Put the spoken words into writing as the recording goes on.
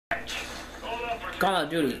Call of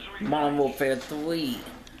Duty Modern Warfare 3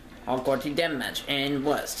 Hardcore Team Deathmatch and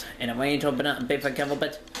West. And I'm waiting to open up a bit for Kevin,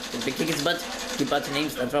 but just big kick his butt. Keep butts and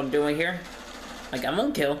names, that's what I'm doing here. I got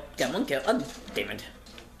one kill. Oh, damn it.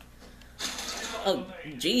 Oh,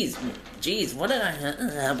 jeez, what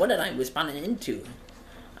did I respond into?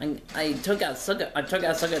 I took out sucker,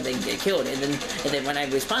 they get killed, and then when I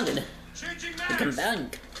responded, they come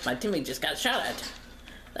back. My teammate just got shot at.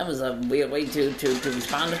 That was a weird way to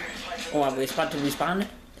respond, or a spot to respond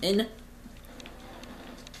in.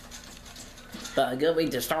 But a good way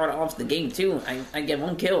to start off the game too. I get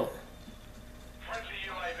one kill.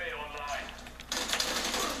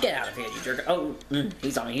 Get out of here, you jerk! Oh, he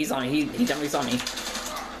saw me. He definitely saw me.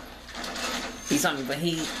 He saw me, but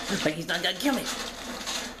he's not gonna kill me.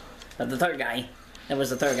 But the third guy, that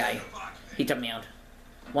was the third guy. He took me out.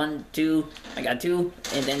 1, 2, I got 2,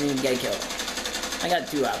 and then he got killed. I got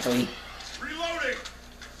 2 out, so Reloading.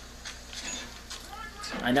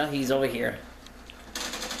 I know he's over here.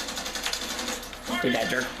 Do that,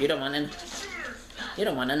 jerk. You don't want in. You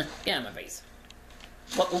don't want in. Get out of my face.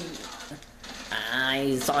 Whoa.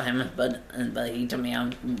 I saw him, but he took me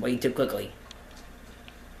out way too quickly.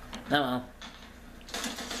 Oh well.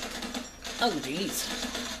 Oh jeez.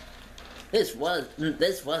 This was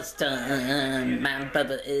map,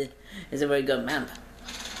 but it's a very good map.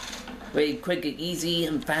 Very quick and easy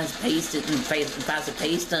and fast-paced and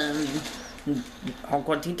faster-paced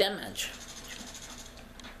hardcore team deathmatch.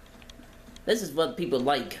 This is what people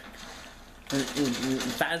like.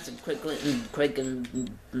 Fast and quick and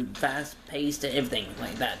fast-paced and everything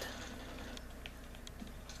like that.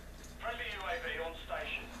 Friendly UAV on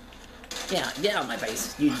station. Yeah, get out of my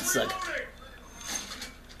face. You suck.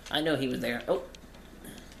 I know he was there. Oh.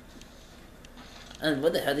 And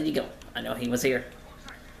where the hell did he go? I know he was here.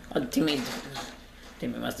 Oh, teammate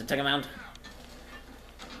must have took him out.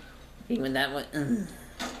 He went that way.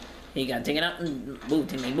 He got taken out. Move,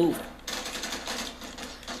 teammate, move.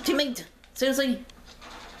 Teammate! Seriously?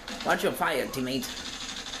 Watch your fire, teammate.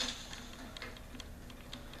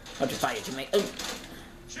 Watch your fire, teammate. Oh!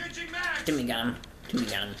 Teammate got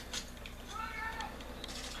him.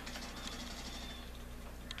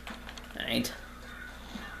 Alright.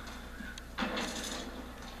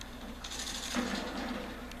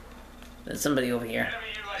 There's somebody over here.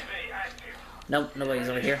 Nope, nobody's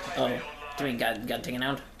over here. Oh, teammate got taken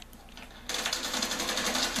out.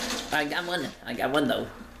 I got one though.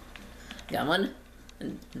 Got one.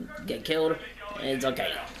 Get killed. It's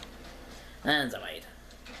okay. That's alright.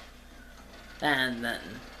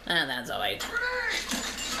 That's alright.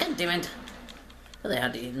 God damn it. Where the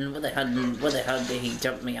hell did he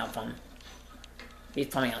jump me out from? He's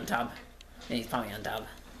probably on top. Yeah, he's probably on top.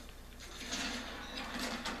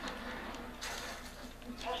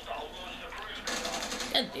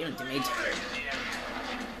 God damn it, teammate.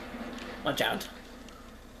 Watch out.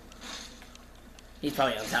 He's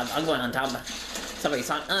probably on top. I'm going on top. Somebody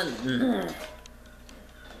saw.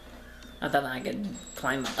 I thought I could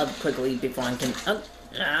climb up quickly before I can. Oh,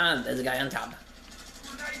 there's a guy on top.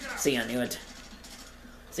 See, I knew it.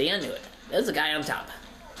 There's a guy on top.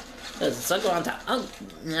 There's a sucker on top. Oh,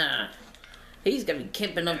 he's gonna be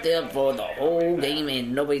camping up there for the whole game,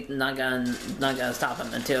 and nobody's not gonna stop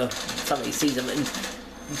him until somebody sees him and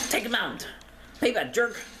take him out. Payback,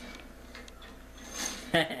 jerk.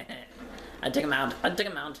 I took him out.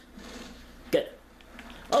 Good.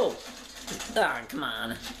 Oh. Come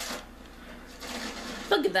on.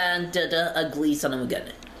 Look at that ugly son of a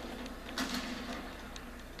gun.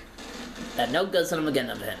 That no good son of a gun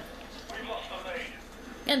of him.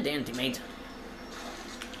 God damn, teammate.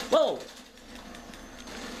 Whoa.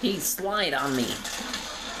 He slid on me.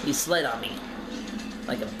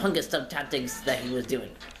 Like a punk of stuff tactics that he was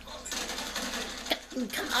doing.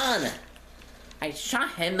 Come on. I shot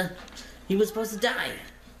him. He was supposed to die.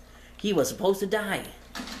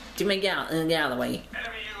 Teammate, get out of the way.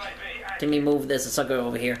 Teammate, move. There's a sucker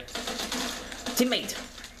over here. Teammate,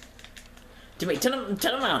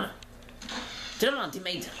 turn him on.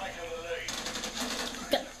 Teammate.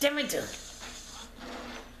 God damn it.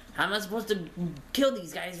 How am I supposed to kill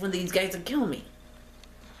these guys when these guys are killing me?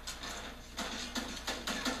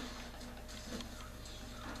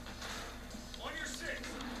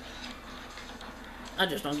 I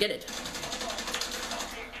just don't get it.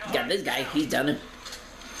 Got this guy, he's done.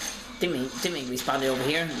 Teammate responded over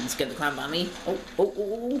here and scared the crap out of me. Oh.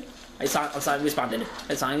 I saw him responded.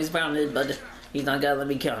 But he's not gonna let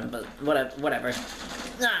me kill him, but whatever.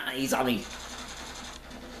 He saw me.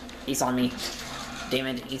 Damn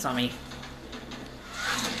it, he saw me.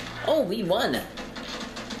 Oh, we won.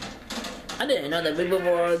 I didn't know that we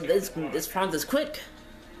were this far this quick.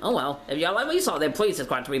 Oh well. If y'all like what you saw, then please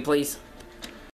subscribe to me, please.